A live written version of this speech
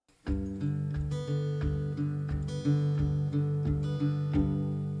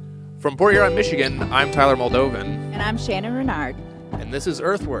From Port Huron, Michigan, I'm Tyler Moldovan. And I'm Shannon Renard. And this is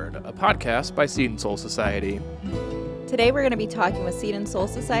Earthward, a podcast by Seed and Soul Society. Today we're going to be talking with Seed and Soul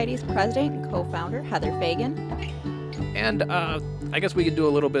Society's president and co-founder, Heather Fagan. And I guess we could do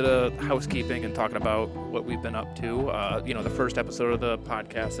a little bit of housekeeping and talking about what we've been up to. The first episode of the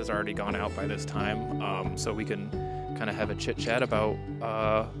podcast has already gone out by this time, so we can kind of have a chit-chat about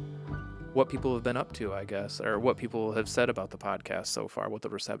what people have been up to, I guess, or what people have said about the podcast so far, what the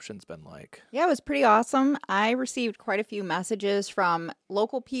reception's been like. Yeah, it was pretty awesome. I received quite a few messages from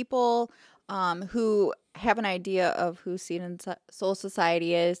local people who have an idea of who Seed and Soul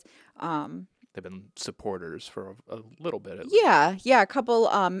Society is. They've been supporters for a little bit. At least. Yeah, a couple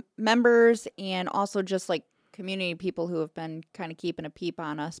members and also just like community people who have been kind of keeping a peep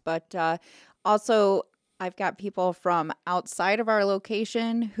on us. But also I've got people from outside of our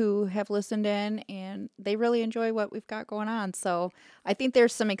location who have listened in and they really enjoy what we've got going on. So I think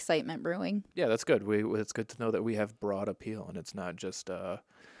there's some excitement brewing. Yeah, that's good. It's good to know that we have broad appeal and it's not just a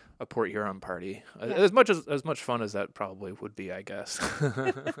Port Huron party. Yeah. As much fun as that probably would be, I guess.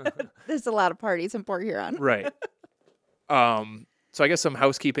 There's a lot of parties in Port Huron. Right. So I guess some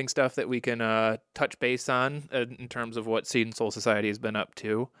housekeeping stuff that we can touch base on in terms of what Seed and Soul Society has been up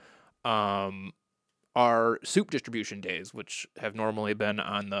to. Our soup distribution days, which have normally been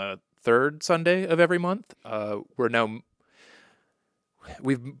on the third Sunday of every month,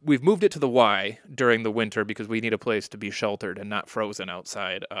 we've moved it to the Y during the winter because we need a place to be sheltered and not frozen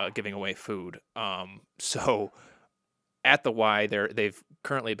outside, giving away food. So at the Y, they've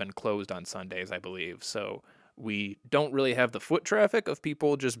currently been closed on Sundays, I believe. So we don't really have the foot traffic of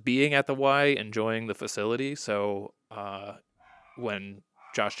people just being at the Y, enjoying the facility. So when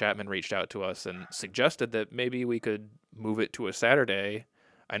Josh Chapman reached out to us and suggested that maybe we could move it to a Saturday,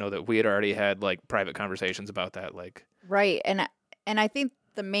 I know that we had already had like private conversations about that. Right. And I think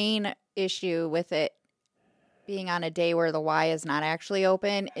the main issue with it being on a day where the Y is not actually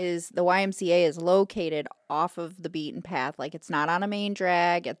open is the YMCA is located off of the beaten path. Like it's not on a main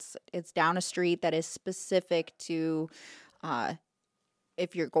drag. It's down a street that is specific to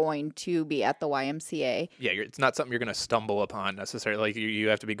if you're going to be at the YMCA. Yeah, it's not something you're going to stumble upon necessarily. Like you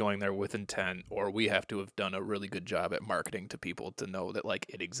have to be going there with intent, or we have to have done a really good job at marketing to people to know that like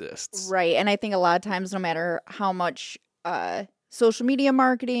it exists. Right. And I think a lot of times, no matter how much social media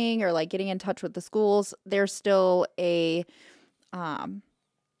marketing or like getting in touch with the schools, there's still there's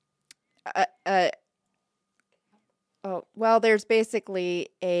basically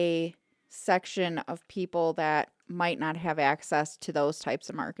a section of people that might not have access to those types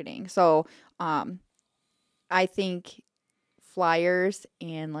of marketing. So I think flyers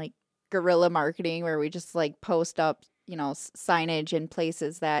and like guerrilla marketing where we just like post up, signage in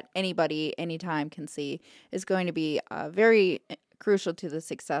places that anybody anytime can see is going to be very crucial to the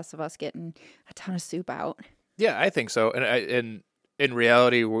success of us getting a ton of soup out. Yeah, I think so. And in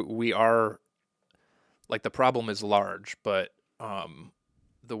reality, we are like the problem is large, but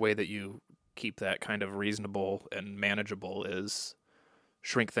the way that you keep that kind of reasonable and manageable is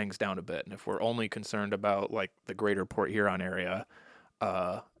shrink things down a bit. And if we're only concerned about like the greater Port Huron area,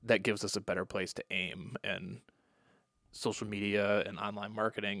 that gives us a better place to aim. And social media and online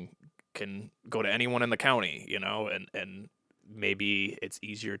marketing can go to anyone in the county, and maybe it's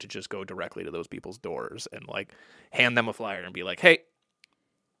easier to just go directly to those people's doors and like hand them a flyer and be like, hey,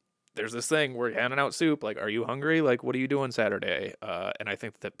 there's this thing, we're handing out soup. Like, are you hungry? Like, what are you doing Saturday? And I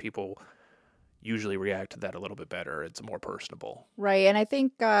think that people usually react to that a little bit better. It's more personable. Right. And I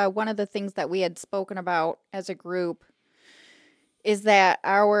think one of the things that we had spoken about as a group is that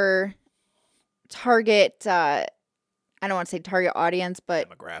our target, I don't want to say target audience, but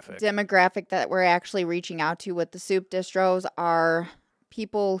demographic that we're actually reaching out to with the soup distros are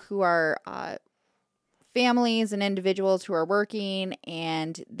people who are families and individuals who are working,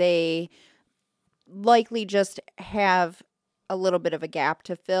 and they likely just have a little bit of a gap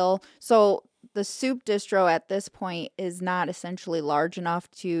to fill. So the soup distro at this point is not essentially large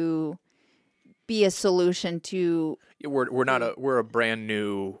enough to be a solution to. We're a brand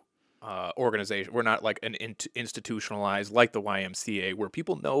new organization. We're not like an institutionalized like the YMCA, where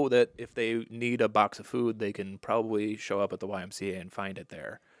people know that if they need a box of food, they can probably show up at the YMCA and find it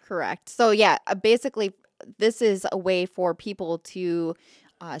there. Correct. So yeah, basically this is a way for people to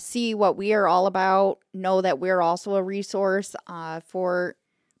see what we are all about, know that we're also a resource for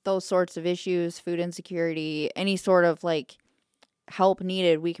those sorts of issues, food insecurity, any sort of like help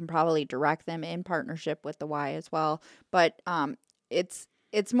needed. We can probably direct them in partnership with the Y as well. But it's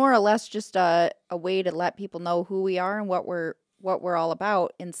more or less just a way to let people know who we are and what we're all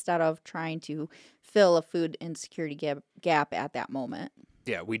about, instead of trying to fill a food insecurity gap at that moment.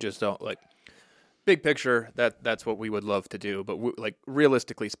 Yeah, we just don't like big picture. That's what we would love to do, but like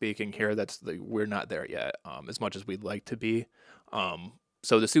realistically speaking, here we're not there yet. As much as we'd like to be.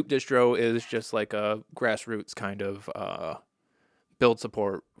 So the soup distro is just like a grassroots kind of build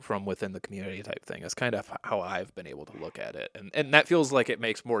support from within the community type thing. That's kind of how I've been able to look at it, and that feels like it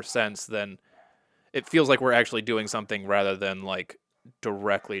makes more sense than it feels like we're actually doing something rather than like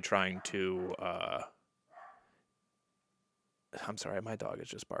directly trying to. I'm sorry, my dog is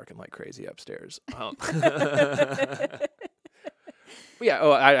just barking like crazy upstairs.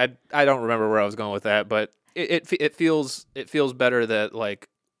 Yeah, I don't remember where I was going with that, but it feels better that like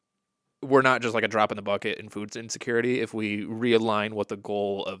we're not just like a drop in the bucket in food insecurity if we realign what the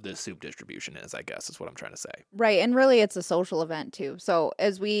goal of this soup distribution is, I guess is what I'm trying to say. Right. And really it's a social event too. So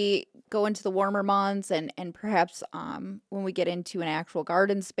as we go into the warmer months and perhaps when we get into an actual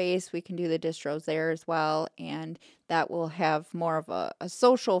garden space, we can do the distros there as well. And that will have more of a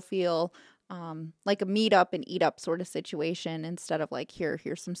social feel, like a meet up and eat up sort of situation instead of like,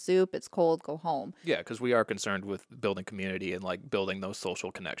 here's some soup. It's cold, go home. Yeah, because we are concerned with building community and like building those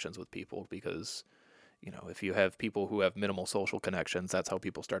social connections with people because, you know, if you have people who have minimal social connections, that's how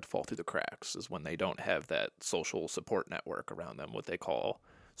people start to fall through the cracks, is when they don't have that social support network around them, what they call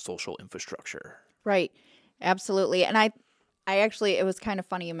social infrastructure. Right. Absolutely. And I actually, it was kind of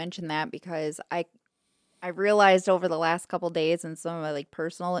funny you mentioned that because I realized over the last couple days in some of my like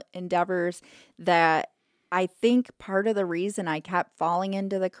personal endeavors that I think part of the reason I kept falling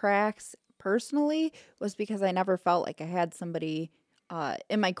into the cracks personally was because I never felt like I had somebody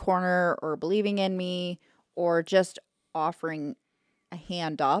in my corner or believing in me or just offering a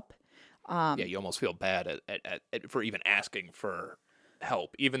hand up. Yeah, you almost feel bad for even asking for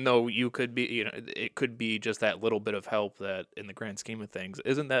help, even though you could be, you know, it could be just that little bit of help that, in the grand scheme of things,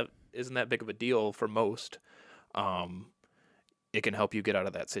 isn't that big of a deal for most. It can help you get out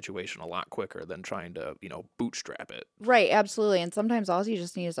of that situation a lot quicker than trying to, you know, bootstrap it. Right, absolutely. And sometimes all you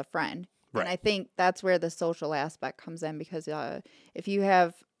just need is a friend. Right. And I think that's where the social aspect comes in because if you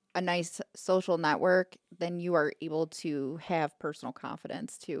have a nice social network, then you are able to have personal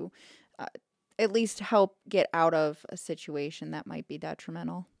confidence to at least help get out of a situation that might be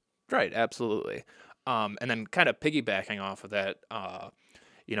detrimental. Right, absolutely. And then kind of piggybacking off of that,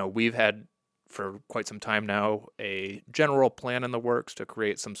 you know, we've had for quite some time now a general plan in the works to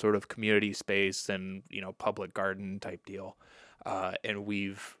create some sort of community space and, you know, public garden type deal. And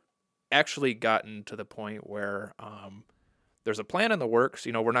we've actually gotten to the point where there's a plan in the works.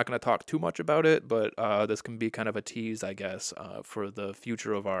 You know, we're not going to talk too much about it, but this can be kind of a tease, I guess, for the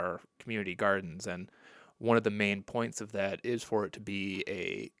future of our community gardens. And one of the main points of that is for it to be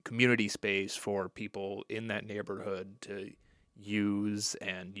a community space for people in that neighborhood to use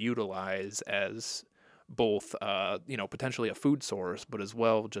and utilize as both, you know, potentially a food source, but as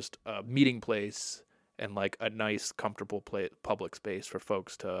well just a meeting place and like a nice, comfortable public space for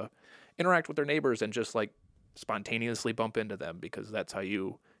folks to interact with their neighbors and just like spontaneously bump into them, because that's how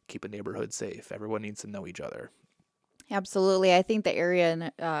you keep a neighborhood safe. Everyone needs to know each other. Absolutely. I think the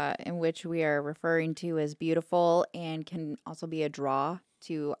area in which we are referring to is beautiful and can also be a draw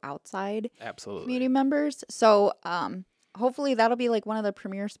to outside Absolutely community members. So hopefully that'll be like one of the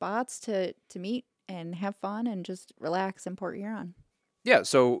premier spots to meet and have fun and just relax in Port Huron. Yeah.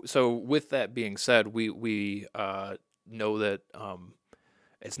 So with that being said, we know that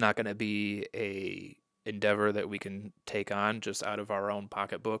it's not going to be a endeavor that we can take on just out of our own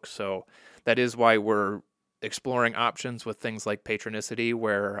pocketbook. So that is why we're exploring options with things like Patronicity,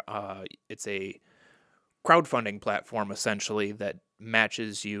 where it's a crowdfunding platform essentially that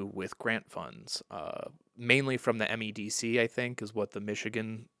matches you with grant funds, mainly from the MEDC, I think, is what the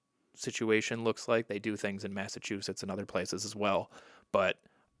Michigan situation looks like. They do things in Massachusetts and other places as well, but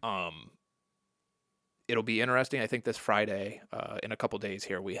it'll be interesting. I think this Friday, in a couple days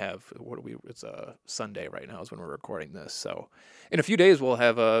here, we have, it's a Sunday right now is when we're recording this. So in a few days, we'll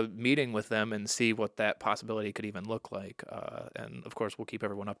have a meeting with them and see what that possibility could even look like. And of course, we'll keep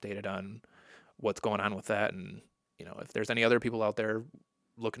everyone updated on what's going on with that. And, you know, if there's any other people out there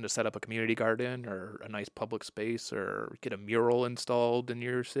looking to set up a community garden or a nice public space or get a mural installed in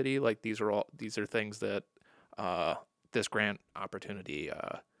your city, like these are things that this grant opportunity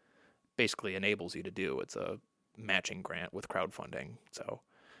basically enables you to do. It's a matching grant with crowdfunding. So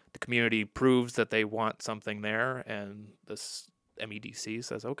the community proves that they want something there, and this MEDC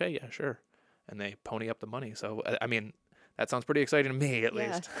says, okay, yeah, sure. And they pony up the money. So, I mean, that sounds pretty exciting to me, at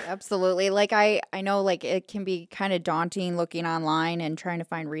least. Absolutely. Like I know like it can be kind of daunting looking online and trying to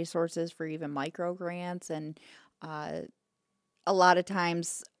find resources for even micro grants. And a lot of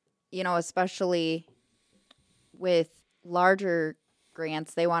times, you know, especially with larger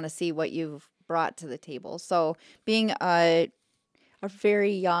grants. They want to see what you've brought to the table. So being a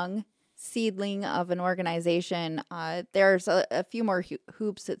very young seedling of an organization, there's a few more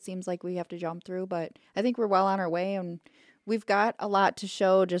hoops it seems like we have to jump through, but I think we're well on our way, and we've got a lot to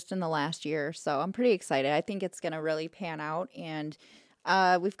show just in the last year. So I'm pretty excited. I think it's going to really pan out, and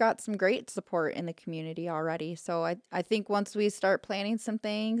we've got some great support in the community already. So I think once we start planning some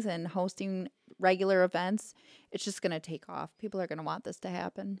things and hosting regular events, it's just going to take off. People are going to want this to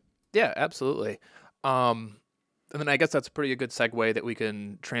happen. Yeah, absolutely. And then I guess that's a pretty good segue that we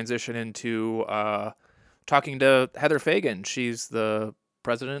can transition into talking to Heather Fagan. She's the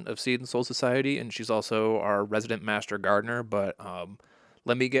president of Seed and Soul Society, and she's also our resident master gardener. But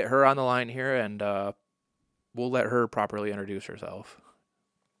let me get her on the line here, and we'll let her properly introduce herself.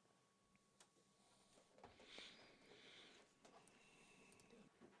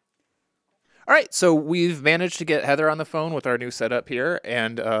 All right, so we've managed to get Heather on the phone with our new setup here,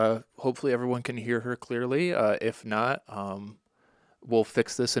 and hopefully everyone can hear her clearly. If not, we'll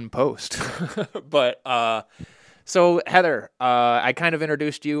fix this in post. But so Heather, I kind of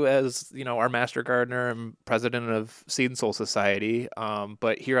introduced you as, our master gardener and president of Seed and Soul Society.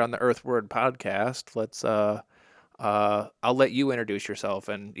 But here on the Earthward podcast, I'll let you introduce yourself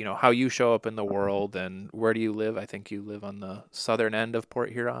and, how you show up in the world and where do you live? I think you live on the southern end of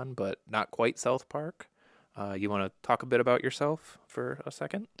Port Huron, but not quite South Park. You want to talk a bit about yourself for a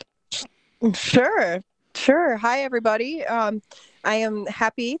second? Sure. Hi, everybody. I am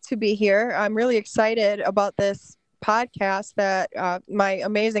happy to be here. I'm really excited about this podcast that my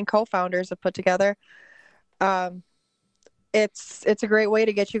amazing co-founders have put together. It's a great way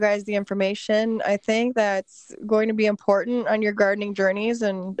to get you guys the information. I think that's going to be important on your gardening journeys,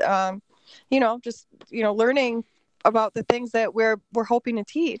 and learning about the things that we're hoping to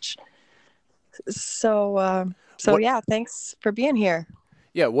teach. So yeah, thanks for being here.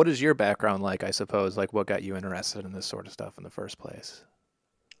 Yeah, what is your background like? I suppose, like, what got you interested in this sort of stuff in the first place?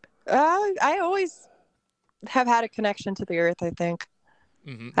 I always have had a connection to the earth, I think.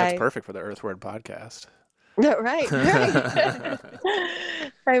 Mm-hmm. That's perfect for the Earthward podcast. Right.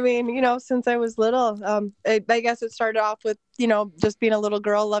 I mean, since I was little, I guess it started off with, just being a little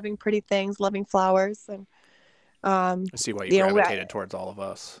girl, loving pretty things, loving flowers. And I see why you gravitated towards all of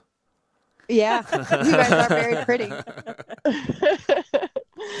us. Yeah, you guys are very pretty.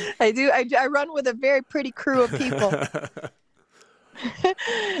 I do. I run with a very pretty crew of people.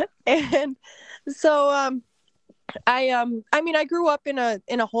 And so, I grew up in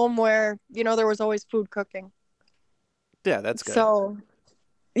a home where, there was always food cooking. Yeah, that's good. So,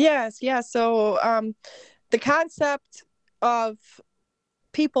 yes, yeah. So, the concept of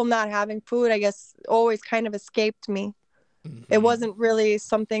people not having food, I guess, always kind of escaped me. Mm-hmm. It wasn't really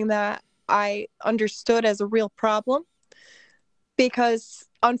something that I understood as a real problem, because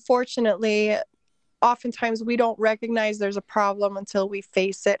unfortunately, oftentimes we don't recognize there's a problem until we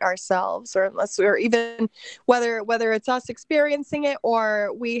face it ourselves, or even whether it's us experiencing it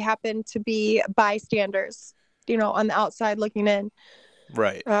or we happen to be bystanders, on the outside looking in.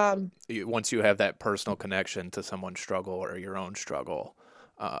 Right. Once you have that personal connection to someone's struggle or your own struggle,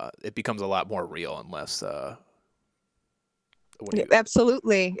 it becomes a lot more real and less.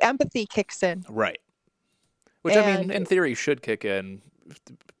 Absolutely. Empathy kicks in. Right. Which, I mean, in theory should kick in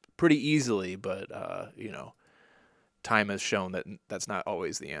pretty easily, but, time has shown that that's not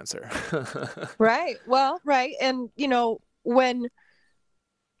always the answer. Right. Well, right. And,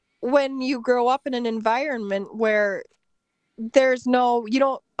 when you grow up in an environment where you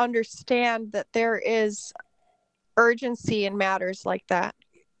don't understand that there is urgency in matters like that,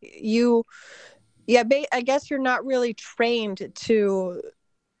 I guess you're not really trained to,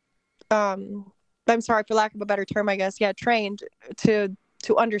 I'm sorry, for lack of a better term, I guess. Yeah. Trained to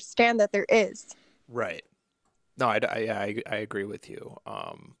understand that there is. Right. No, I agree with you.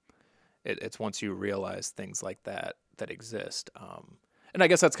 It's once you realize things like that exist. And I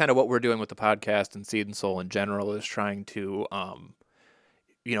guess that's kind of what we're doing with the podcast and Seed and Soul in general, is trying to,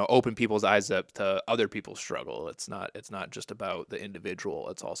 open people's eyes up to other people's struggle. It's not just about the individual.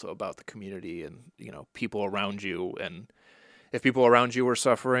 It's also about the community and, people around you. And if people around you are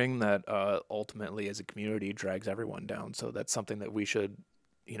suffering, that ultimately as a community drags everyone down. So that's something that we should,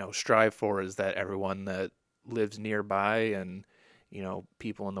 strive for, is that everyone that lives nearby and,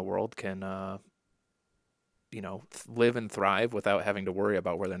 people in the world can, live and thrive without having to worry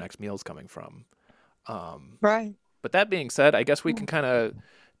about where their next meal is coming from. Right. But that being said, I guess we can kind of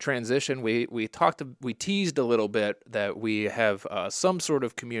transition, we teased a little bit that we have some sort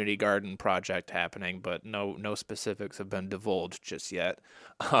of community garden project happening, but no specifics have been divulged just yet.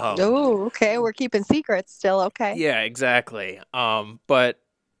 Oh, okay. We're keeping secrets still. Okay. Yeah, exactly. But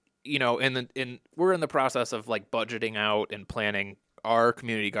we're in the process of like budgeting out and planning our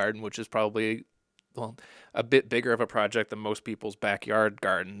community garden, which is probably a bit bigger of a project than most people's backyard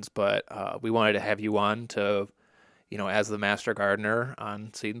gardens. But we wanted to have you on to, as the master gardener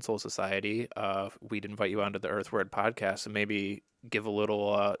on Seed and Soul Society, we'd invite you onto the Earthward podcast and maybe give a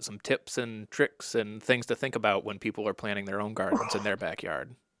little some tips and tricks and things to think about when people are planning their own gardens in their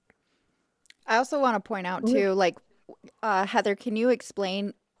backyard. I also want to point out too, like, Heather, can you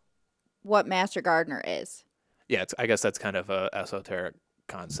explain what master gardener is? Yeah, I guess that's kind of a esoteric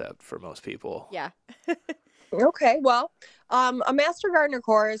concept for most people. Yeah. Okay, well, a Master Gardener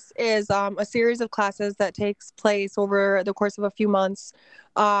course is a series of classes that takes place over the course of a few months.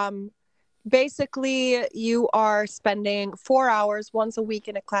 Basically, you are spending 4 hours once a week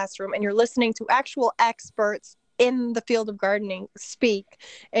in a classroom, and you're listening to actual experts in the field of gardening speak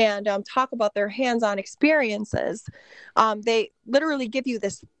and talk about their hands-on experiences. They literally give you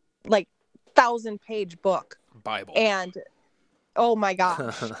this like 1,000-page book. Bible. And oh my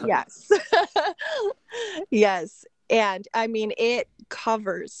gosh, yes. Yes. And I mean, it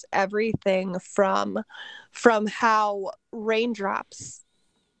covers everything from how raindrops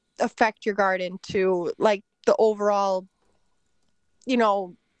affect your garden to like the overall,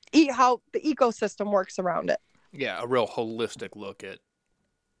 how the ecosystem works around it. Yeah, a real holistic look at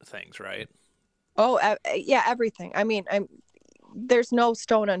things, right? Oh, yeah, everything. I mean, there's no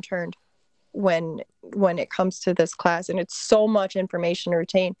stone unturned when it comes to this class, and it's so much information to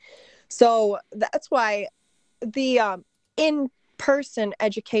retain. So that's why the in-person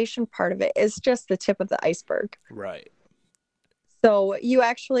education part of it is just the tip of the iceberg. Right. So you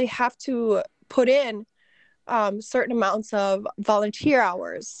actually have to put in certain amounts of volunteer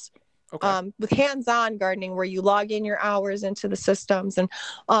hours. Okay. With hands-on gardening, where you log in your hours into the systems and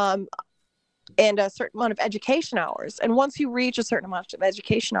a certain amount of education hours. And once you reach a certain amount of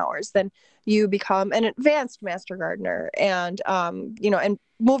education hours, then you become an advanced master gardener. And, and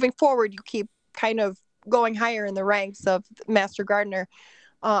moving forward, you keep kind of going higher in the ranks of master gardener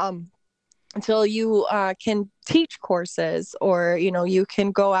until you can teach courses, or, you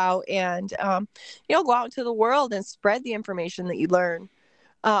can go out and, go out into the world and spread the information that you learn.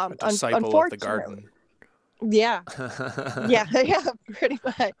 A disciple of the garden. Yeah. yeah, pretty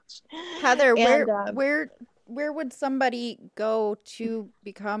much. Heather, where would somebody go to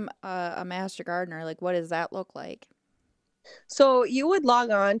become a master gardener? Like, what does that look like? So you would log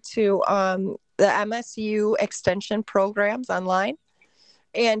on to the MSU extension programs online,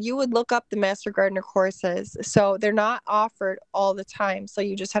 and you would look up the master gardener courses. So they're not offered all the time, so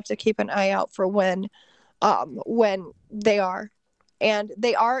you just have to keep an eye out for when they are. And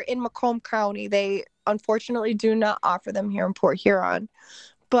they are in Macomb County. They unfortunately do not offer them here in Port Huron.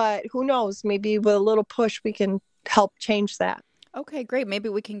 But who knows? Maybe with a little push, we can help change that. Okay, great. Maybe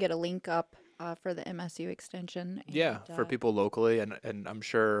we can get a link up for the MSU extension. And, for people locally. And I'm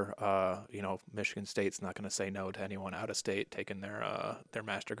sure, Michigan State's not going to say no to anyone out of state taking their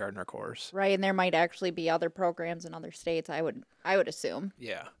Master Gardener course. Right, and there might actually be other programs in other states, I would assume.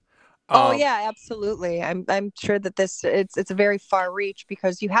 Yeah. Oh yeah, absolutely. I'm sure that it's a very far reach,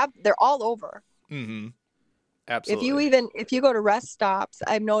 because they're all over. Mm-hmm. Absolutely. If you go to rest stops,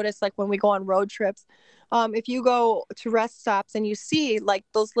 I've noticed, like when we go on road trips, if you go to rest stops and you see like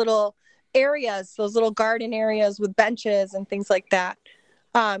those little areas, those little garden areas with benches and things like that,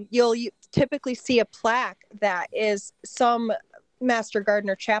 you'll typically see a plaque that is some Master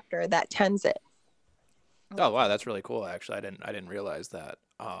Gardener chapter that tends it. Oh wow, that's really cool. Actually, I didn't realize that.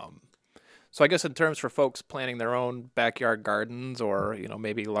 So I guess in terms for folks planning their own backyard gardens, or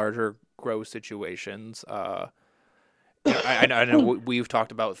maybe larger grow situations, I know we've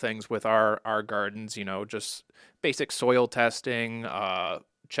talked about things with our gardens. Just basic soil testing,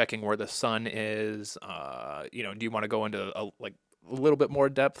 checking where the sun is. Do you want to go into a little bit more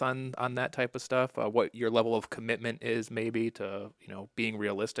depth on that type of stuff? What your level of commitment is, maybe, to being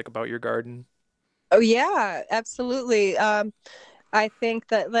realistic about your garden? Oh yeah, absolutely. I think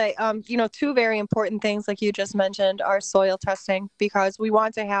that two very important things, like you just mentioned, are soil testing, because we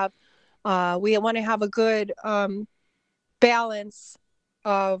want to have a good balance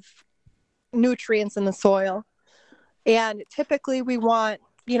of nutrients in the soil. And typically we want,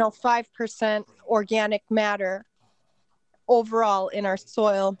 5% organic matter overall in our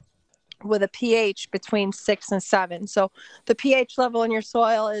soil, with a pH between 6 and 7. So the pH level in your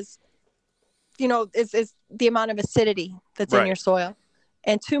soil is the amount of acidity that's right in your soil.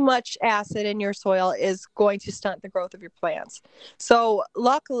 and too much acid in your soil is going to stunt the growth of your plants. So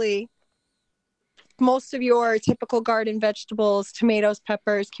luckily, most of your typical garden vegetables, tomatoes,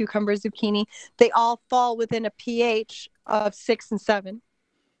 peppers, cucumbers, zucchini, they all fall within a pH of 6 and 7.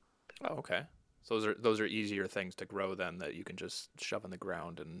 Oh, okay. So those are easier things to grow then that you can just shove in the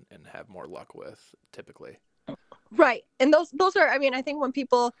ground and have more luck with typically. Right. And those are, I mean, I think when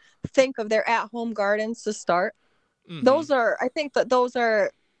people think of their at-home gardens to start, I think that those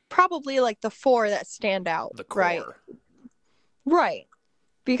are probably like the 4 that stand out. The core. Right. Right.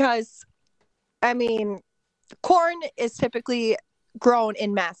 Because, I mean, corn is typically grown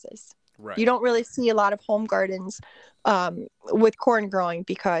in masses. Right. You don't really see a lot of home gardens with corn growing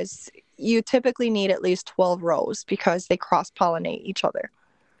because you typically need at least 12 rows because they cross-pollinate each other.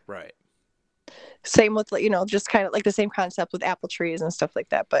 Right. Same with, just kind of like the same concept with apple trees and stuff like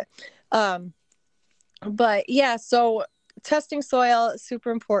that. But yeah, so testing soil is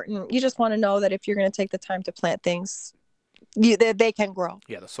super important. You just want to know that if you're going to take the time to plant things, they can grow.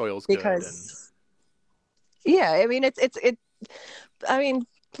 Yeah, the soil's because, good. Yeah, I mean, I mean,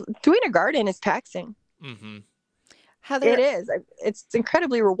 doing a garden is taxing. Mm-hmm. Heather, it is. It's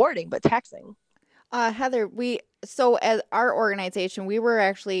incredibly rewarding, but taxing. Heather, so as our organization, we were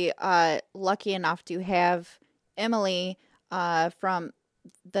actually lucky enough to have Emily from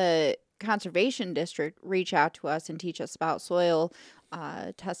the conservation district reach out to us and teach us about soil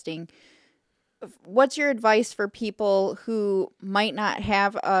testing. What's your advice for people who might not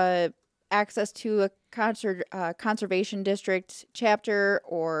have access to a conservation district chapter,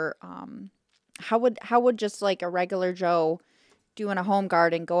 or how would just like a regular Joe doing a home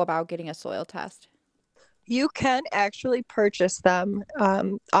garden go about getting a soil test? You can actually purchase them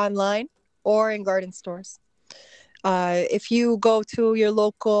online or in garden stores. If you go to your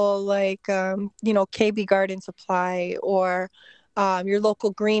local, KB Garden Supply or your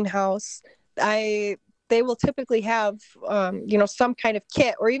local greenhouse, they will typically have, some kind of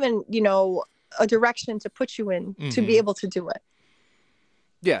kit or even, a direction to put you in to be able to do it.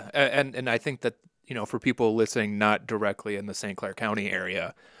 Yeah. And I think that, for people listening, not directly in the St. Clair County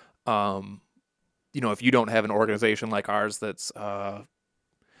area, if you don't have an organization like ours that's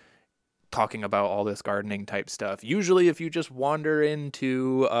talking about all this gardening type stuff, usually if you just wander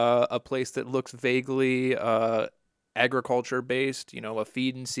into a place that looks vaguely agriculture based, a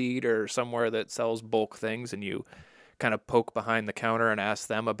feed and seed or somewhere that sells bulk things, and you kind of poke behind the counter and ask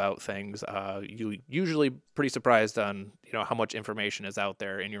them about things, you usually pretty surprised on how much information is out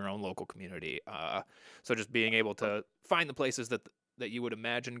there in your own local community. So just being able to find the places that you would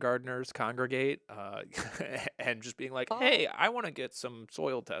imagine gardeners congregate, and just being like, hey, I want to get some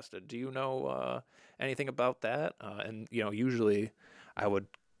soil tested. Do you know anything about that? And usually I would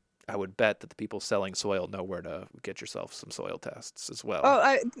bet that the people selling soil know where to get yourself some soil tests as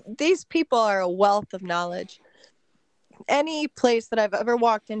well. These people are a wealth of knowledge. Any place that I've ever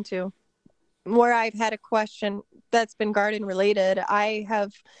walked into where I've had a question that's been garden related,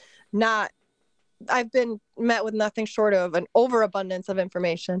 I've been met with nothing short of an overabundance of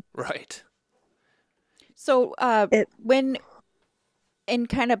information. Right. So kind of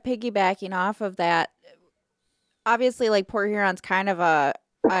piggybacking off of that, obviously like Port Huron's kind of an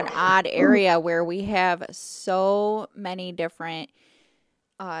odd area where we have so many different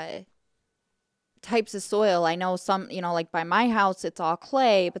types of soil. I know some, like by my house, it's all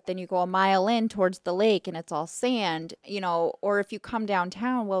clay, but then you go a mile in towards the lake and it's all sand, or if you come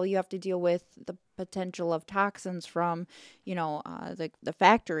downtown, well, you have to deal with the potential of toxins from, the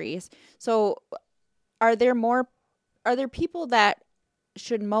factories. So are there people that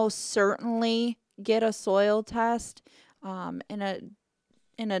should most certainly get a soil test in a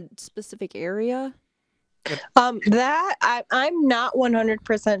specific area? That I'm not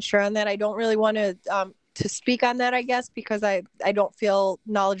 100% sure on that. I don't really want to speak on that, I guess, because I don't feel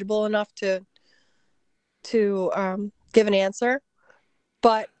knowledgeable enough to give an answer.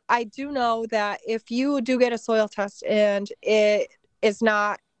 But I do know that if you do get a soil test and it is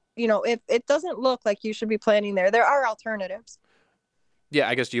not, if it doesn't look like you should be planting there are alternatives. Yeah,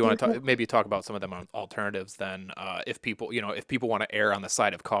 I guess, do you want to maybe talk about some of them alternatives then? If people want to err on the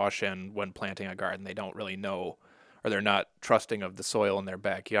side of caution when planting a garden, they don't really know, or they're not trusting of the soil in their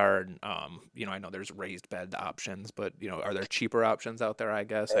backyard. I know there's raised bed options, but are there cheaper options out there? I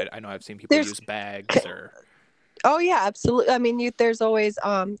guess I know I've seen people use bags or. Oh yeah, absolutely. I mean, there's always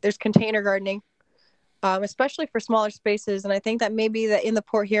there's container gardening, especially for smaller spaces, and I think that maybe that in the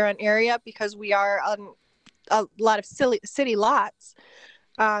Port Huron area, because we are on a lot of city lots,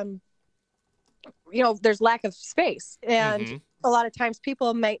 there's lack of space, and a lot of times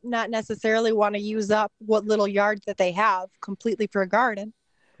people might not necessarily want to use up what little yard that they have completely for a garden.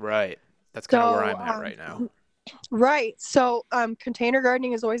 Right. That's kind of where So, I'm at right now. right. So, container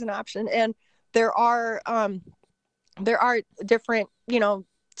gardening is always an option, and there are different,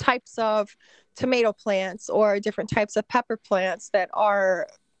 types of tomato plants or different types of pepper plants that are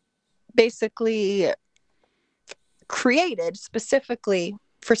basically created specifically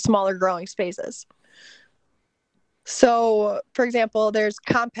for smaller growing spaces. So, for example, there's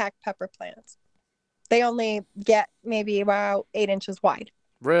compact pepper plants. They only get maybe about 8 inches wide.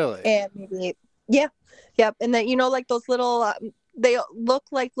 Really? And maybe, yeah, yep. And then, like those little, they look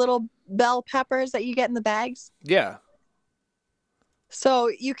like little bell peppers that you get in the bags. Yeah. So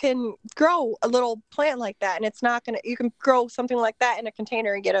you can grow a little plant like that, and you can grow something like that in a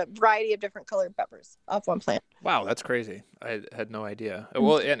container and get a variety of different colored peppers off one plant. Wow, that's crazy. I had no idea.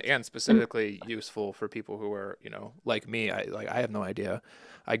 Well, and specifically useful for people who are, like me. I have no idea.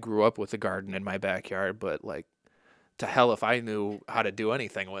 I grew up with a garden in my backyard, but like, to hell if I knew how to do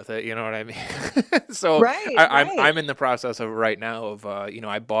anything with it. You know what I mean? So Right, I'm in the process of right now of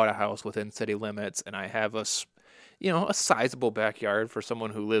I bought a house within city limits, and I have a sizable backyard for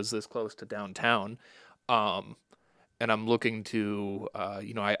someone who lives this close to downtown. And I'm looking to,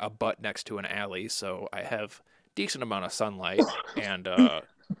 I abut next to an alley, so I have decent amount of sunlight and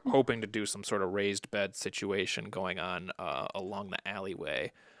hoping to do some sort of raised bed situation going on along the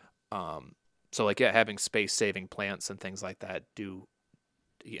alleyway. So like, yeah, having space saving plants and things like that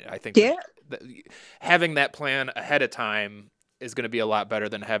I think that having that plan ahead of time is going to be a lot better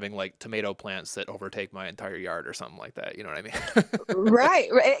than having like tomato plants that overtake my entire yard or something like that. You know what I mean? Right.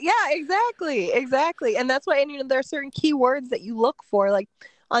 Yeah, exactly. And that's why, there are certain keywords that you look for, like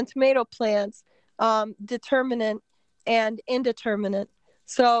on tomato plants, determinant and indeterminate.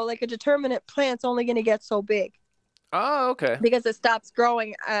 So like a determinate plant's only going to get so big. Oh, okay. Because it stops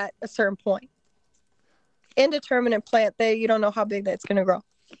growing at a certain point. Indeterminate plant, you don't know how big that's going to grow.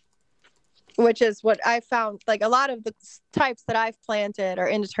 Which is what I found. Like a lot of the types that I've planted are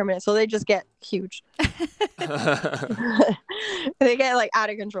indeterminate, so they just get huge. They get like out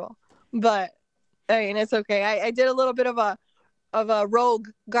of control. But I mean, it's okay. I did a little bit of a rogue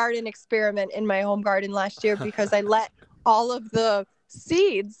garden experiment in my home garden last year because I let all of the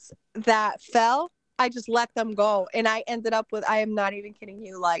seeds that fell, I just let them go, and I ended up with, I am not even kidding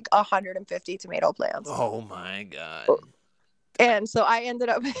you, like 150 tomato plants. Oh my God. And so I ended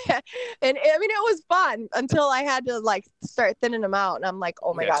up, and I mean, it was fun until I had to like start thinning them out. And I'm like,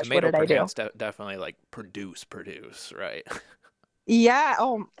 oh my gosh, what did I do? Tomato plants definitely like produce, right? Yeah.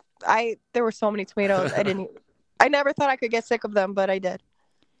 Oh, there were so many tomatoes. I never thought I could get sick of them, but I did.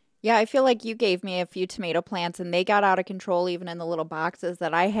 Yeah, I feel like you gave me a few tomato plants and they got out of control even in the little boxes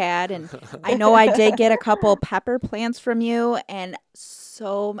that I had. And I know I did get a couple pepper plants from you. And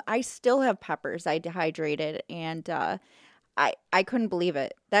so I still have peppers I dehydrated, and I couldn't believe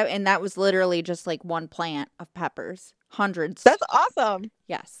it. That was literally just like one plant of peppers. Hundreds. That's awesome.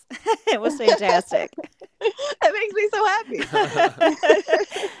 Yes. It was fantastic. That makes me so happy.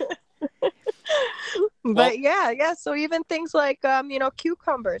 But yeah. So even things like,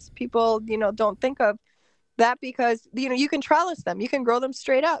 cucumbers, people, don't think of that because, you can trellis them. You can grow them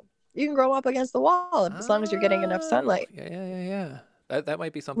straight up. You can grow them up against the wall as long as you're getting enough sunlight. Yeah. That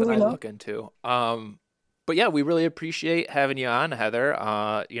might be something I look into. But yeah, we really appreciate having you on, Heather.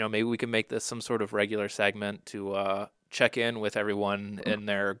 Maybe we can make this some sort of regular segment to check in with everyone in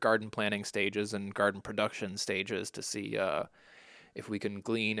their garden planning stages and garden production stages to see if we can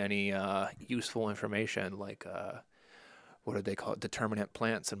glean any useful information, like what do they call it? Determinate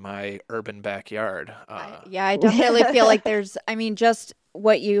plants in my urban backyard. I definitely feel like just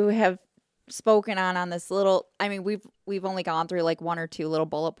what you have spoken on this little, we've only gone through like one or two little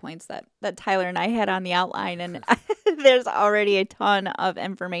bullet points that Tyler and I had on the outline, and there's already a ton of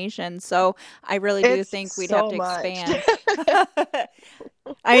information. So I really do think we'd have to expand.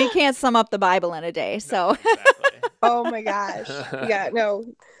 You can't sum up the Bible in a day. So no, exactly. Oh my gosh. Yeah, no.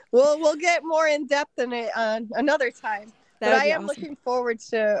 We'll get more in depth in it another time. But I am looking forward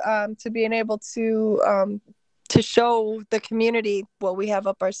to being able to show the community what we have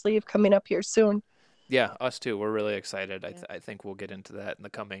up our sleeve coming up here soon. Yeah, us too. We're really excited. I think we'll get into that in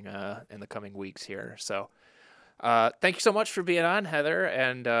the coming weeks here. So, thank you so much for being on, Heather,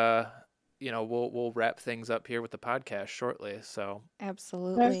 and we'll wrap things up here with the podcast shortly. So,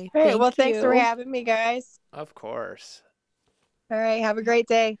 absolutely. All right. Thanks for having me, guys. Of course. All right. Have a great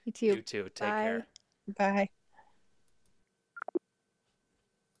day. You too. You too. Take care. Bye.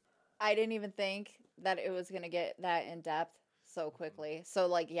 I didn't even think that it was going to get that in depth so quickly. So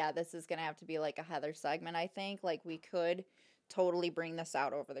this is going to have to be like a Heather segment, I think. Like we could totally bring this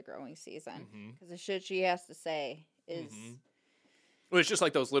out over the growing season. Because the shit she has to say is... Well, it's just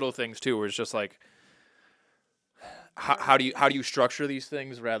like those little things, too, where it's just like, how do you structure these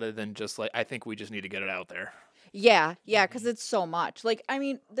things rather than just like, I think we just need to get it out there. Yeah, because it's so much. Like, I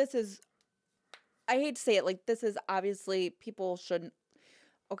mean, this is... I hate to say it, like, this is obviously... People shouldn't...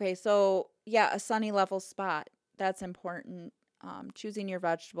 Okay, so, yeah, a sunny level spot. That's important. Choosing your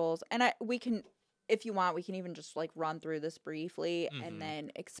vegetables. And we can... If you want, we can even just, like, run through this briefly and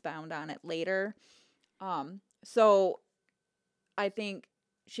then expound on it later. So I think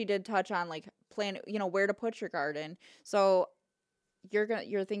she did touch on, like, where to put your garden. So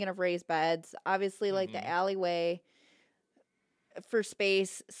you're thinking of raised beds. Obviously, like, the alleyway for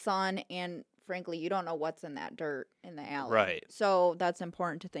space, sun, and frankly, you don't know what's in that dirt in the alley. Right. So that's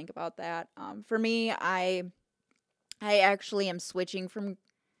important to think about that. For me, I actually am switching from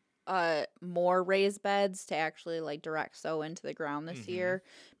more raised beds to actually like direct sow into the ground this year,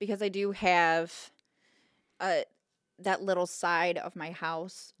 because I do have that little side of my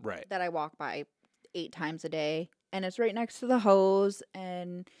house that I walk by 8 times a day, and it's right next to the hose,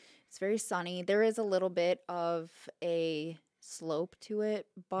 and it's very sunny. There is a little bit of a slope to it,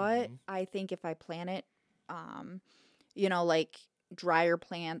 but I think if I plant it, like drier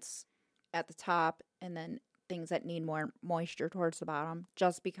plants at the top and then things that need more moisture towards the bottom,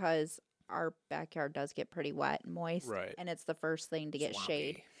 just because our backyard does get pretty wet and moist, and it's the first thing to get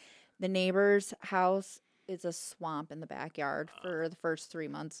shade. The neighbor's house is a swamp in the backyard for the first 3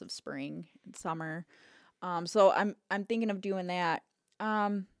 months of spring and summer. So I'm thinking of doing that.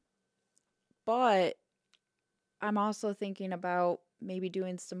 But I'm also thinking about maybe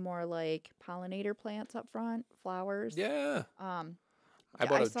doing some more like pollinator plants up front, flowers. Yeah. I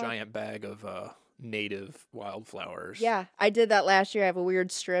bought a giant bag of native wildflowers. Yeah, I did that last year. I have a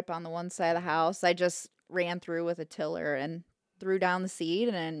weird strip on the one side of the house. I just ran through with a tiller and threw down the seed,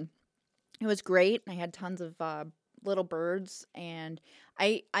 and it was great. I had tons of little birds, and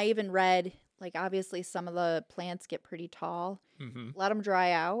I even read, like, obviously some of the plants get pretty tall. Let them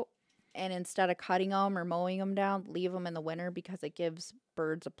dry out, and instead of cutting them or mowing them down, leave them in the winter, because it gives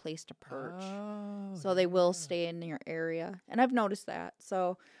birds a place to perch. So they will stay in your area. And I've noticed that.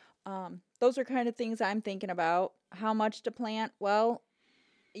 So those are kind of things I'm thinking about. How much to plant? Well,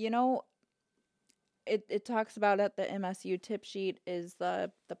 it talks about at the MSU tip sheet is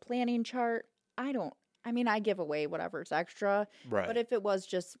the planting chart. I give away whatever's extra. Right. But if it was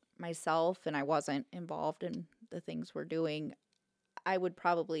just myself and I wasn't involved in the things we're doing, that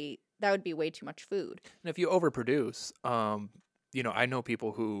would be way too much food. And if you overproduce, I know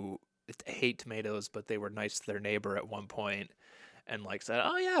people who hate tomatoes, but they were nice to their neighbor at one point and like said,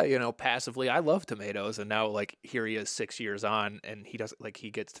 oh yeah, passively, I love tomatoes. And now like here he is 6 years on, and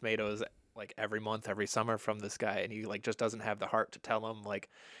he gets tomatoes like every month, every summer from this guy, and he like just doesn't have the heart to tell him like,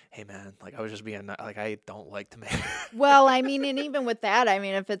 hey man, like I was just being like, I don't like tomatoes. Well, and even with that,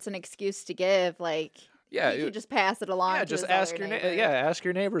 if it's an excuse to give, like, you could just pass it along. Yeah, just ask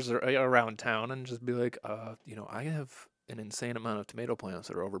your neighbors around town and just be like, I have an insane amount of tomato plants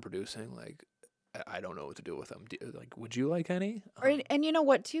that are overproducing. Like, I don't know what to do with them. Like, would you like any? And you know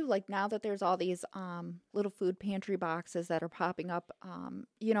what too? Like now that there's all these little food pantry boxes that are popping up,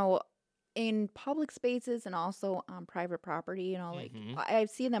 in public spaces and also on private property, like I've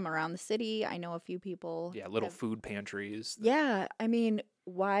seen them around the city. I know a few people. Yeah, little food pantries. Yeah,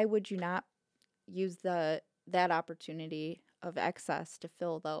 why would you not use that opportunity of excess to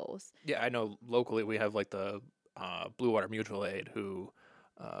fill those? Yeah, I know locally we have like the Blue Water Mutual Aid, who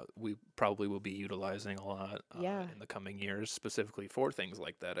we probably will be utilizing a lot in the coming years, specifically for things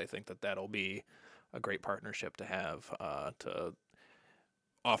like that. I think that'll be a great partnership to have to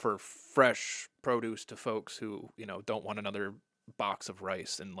offer fresh produce to folks who, don't want another box of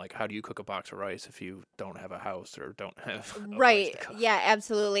rice. And like, how do you cook a box of rice if you don't have a house or don't have a right? Place to cook? Yeah,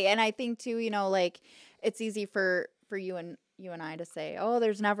 absolutely. And I think too, like it's easy for you and I to say, oh,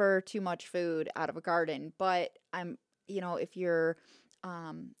 there's never too much food out of a garden. But if you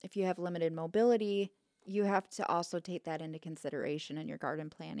have limited mobility, you have to also take that into consideration in your garden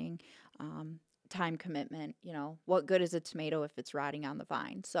planning. Time commitment, what good is a tomato if it's rotting on the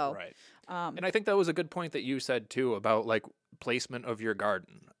vine? So, right. And I think that was a good point that you said too about like placement of your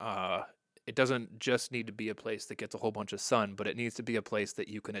garden. It doesn't just need to be a place that gets a whole bunch of sun, but it needs to be a place that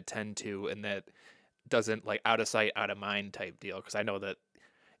you can attend to and that doesn't like out of sight, out of mind type deal. Because I know that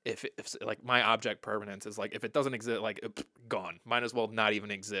if like my object permanence is like if it doesn't exist, like gone. Might as well not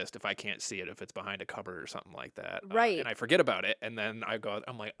even exist if I can't see it, if it's behind a cupboard or something like that. Right. And I forget about it, and then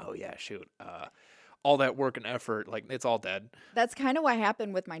I'm like, oh yeah, shoot. All that work and effort, like it's all dead. That's kind of what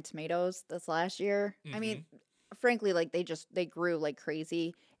happened with my tomatoes this last year. frankly, like they grew like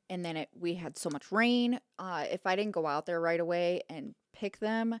crazy. And then we had so much rain. If I didn't go out there right away and pick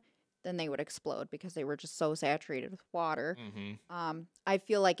them, then they would explode because they were just so saturated with water. Mm-hmm. I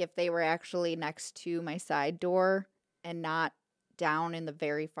feel like if they were actually next to my side door and not down in the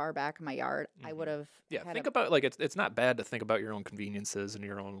very far back of my yard, I would have. Yeah, think about like it's not bad to think about your own conveniences and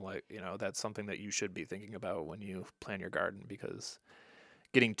your own like that's something that you should be thinking about when you plan your garden, because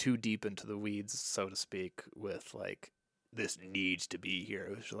getting too deep into the weeds, so to speak, with like this needs to be here.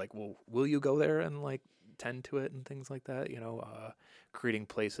 It was just like, well, will you go there and like tend to it and things like that? Creating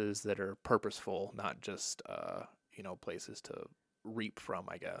places that are purposeful, not just places to reap from,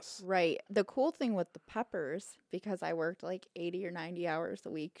 I guess. Right. The cool thing with the peppers, because I worked like 80 or 90 hours a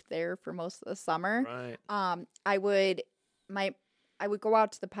week there for most of the summer. Right. I would go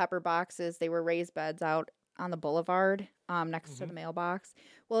out to the pepper boxes. They were raised beds out on the boulevard, next to the mailbox.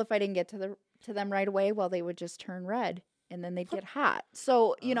 Well, if I didn't get to them right away, well, they would just turn red and then they'd get hot.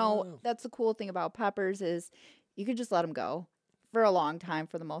 So, that's the cool thing about peppers is you could just let them go for a long time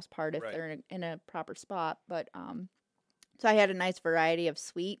for the most part if they're in a proper spot. But so I had a nice variety of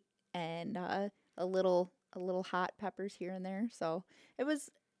sweet and a little hot peppers here and there. So it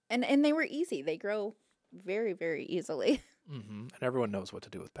was, and they were easy. They grow very, very easily. Mm-hmm. And everyone knows what to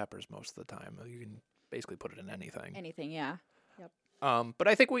do with peppers most of the time. You can basically put it in anything. Anything, yeah. Yep. But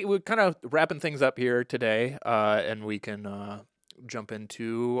I think we're kind of wrapping things up here today, and we can jump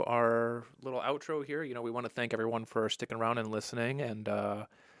into our little outro here. We want to thank everyone for sticking around and listening, and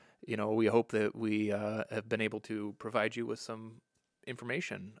we hope that we have been able to provide you with some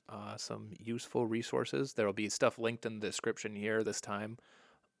information, some useful resources. There will be stuff linked in the description here this time,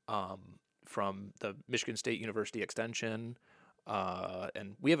 from the Michigan State University Extension,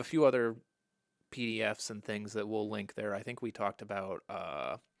 and we have a few other PDFs and things that we'll link there. I think we talked about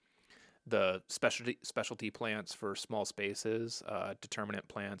the specialty plants for small spaces, determinate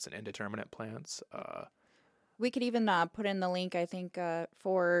plants and indeterminate plants. We could even put in the link, I think,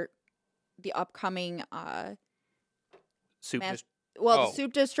 for the upcoming soup. The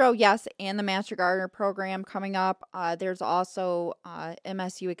soup distro, yes, and the Master Gardener program coming up. There's also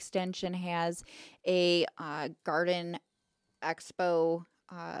MSU Extension has a garden expo.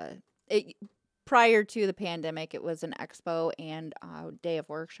 Prior to the pandemic, it was an expo and day of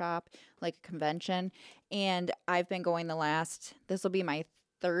workshop, like a convention. And I've been going this will be my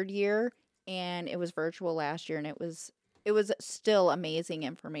third year, and it was virtual last year, and it was still amazing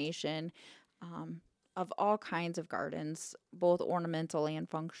information of all kinds of gardens, both ornamental and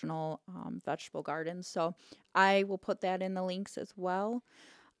functional vegetable gardens. So I will put that in the links as well.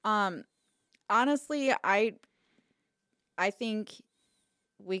 Honestly, I think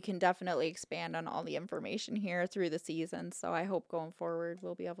we can definitely expand on all the information here through the season. So I hope going forward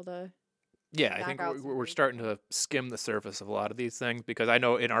we'll be able to. Yeah, I think we're starting to skim the surface of a lot of these things, because I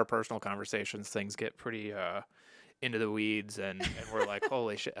know in our personal conversations things get pretty into the weeds, and we're like,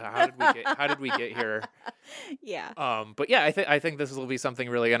 holy shit, how did we get here? Yeah. But yeah, I think this will be something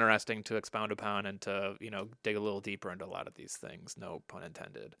really interesting to expound upon and to dig a little deeper into a lot of these things. No pun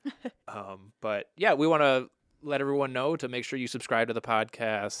intended. But yeah, we want to let everyone know to make sure you subscribe to the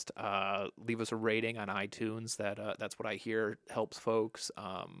podcast. Leave us a rating on iTunes. That's what I hear helps folks.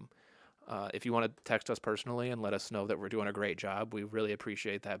 If you want to text us personally and let us know that we're doing a great job, we really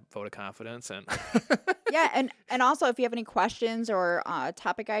appreciate that vote of confidence. And yeah, and also if you have any questions or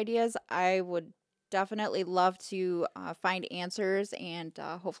topic ideas, I would definitely love to find answers and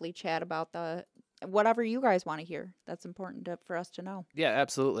hopefully chat about whatever you guys want to hear. That's important for us to know. Yeah,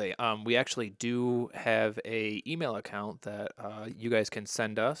 absolutely. We actually do have a email account that you guys can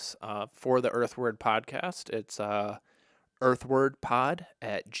send us for the Earthward podcast. It's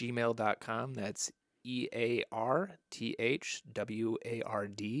earthwardpod@gmail.com. That's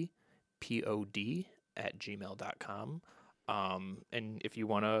EARTHWARDPOD@gmail.com. And if you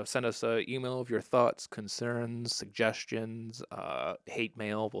want to send us an email of your thoughts, concerns, suggestions, hate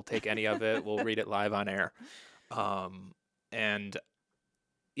mail, we'll take any of it. We'll read it live on air. And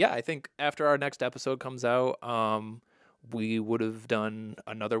yeah, I think after our next episode comes out, we would have done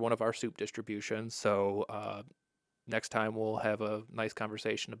another one of our soup distributions. So next time we'll have a nice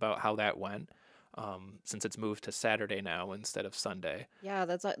conversation about how that went. Since it's moved to Saturday now instead of Sunday. Yeah,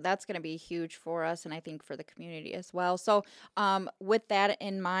 that's going to be huge for us, and I think for the community as well. So with that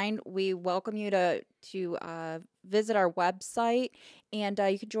in mind, we welcome you to visit our website, and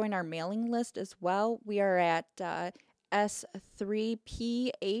you can join our mailing list as well. We are at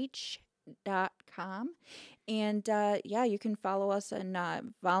s3ph.com, and yeah, you can follow us and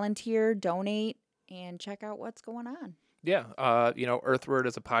volunteer, donate, and check out what's going on. Yeah. Earthward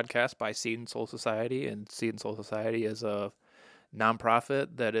is a podcast by Seed and Soul Society, and Seed and Soul Society is a nonprofit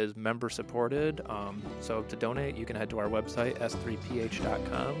that is member supported. So to donate, you can head to our website,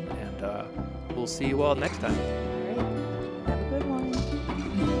 s3ph.com, and we'll see you all next time.